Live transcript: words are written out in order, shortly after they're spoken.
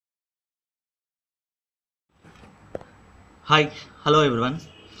Hi, hello everyone.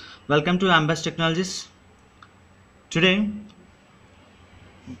 Welcome to Ambas Technologies. Today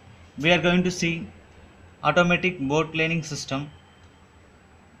we are going to see automatic board cleaning system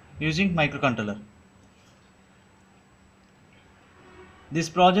using microcontroller. This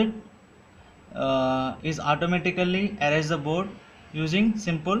project is automatically erase the board using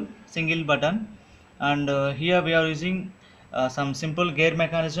simple single button, and here we are using some simple gear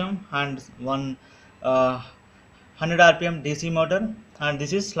mechanism and one 100 rpm DC motor, and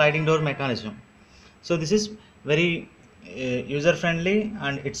this is sliding door mechanism. So this is very user friendly,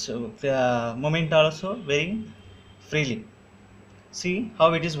 and its movement also very freely. See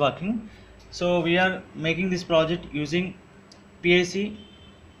how it is working. So we are making this project using PAC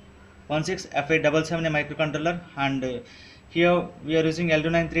 16F877 microcontroller, and here we are using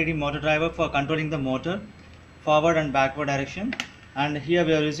L293D motor driver for controlling the motor forward and backward direction, and here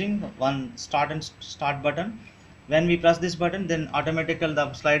we are using one start button. When we press this button, then automatically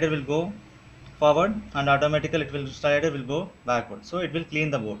the slider will go forward and automatically slider will go backward, so it will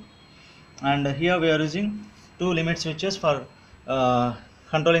clean the board. And here we are using two limit switches for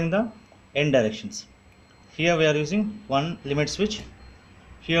controlling the end directions. Here we are using one limit switch,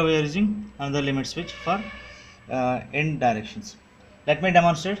 here we are using another limit switch for end directions. Let me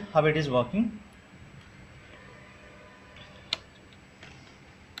demonstrate how it is working.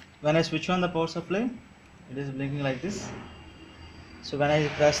 When I switch on the power supply, it is blinking like this. So when I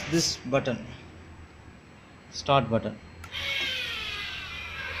press this button, start button,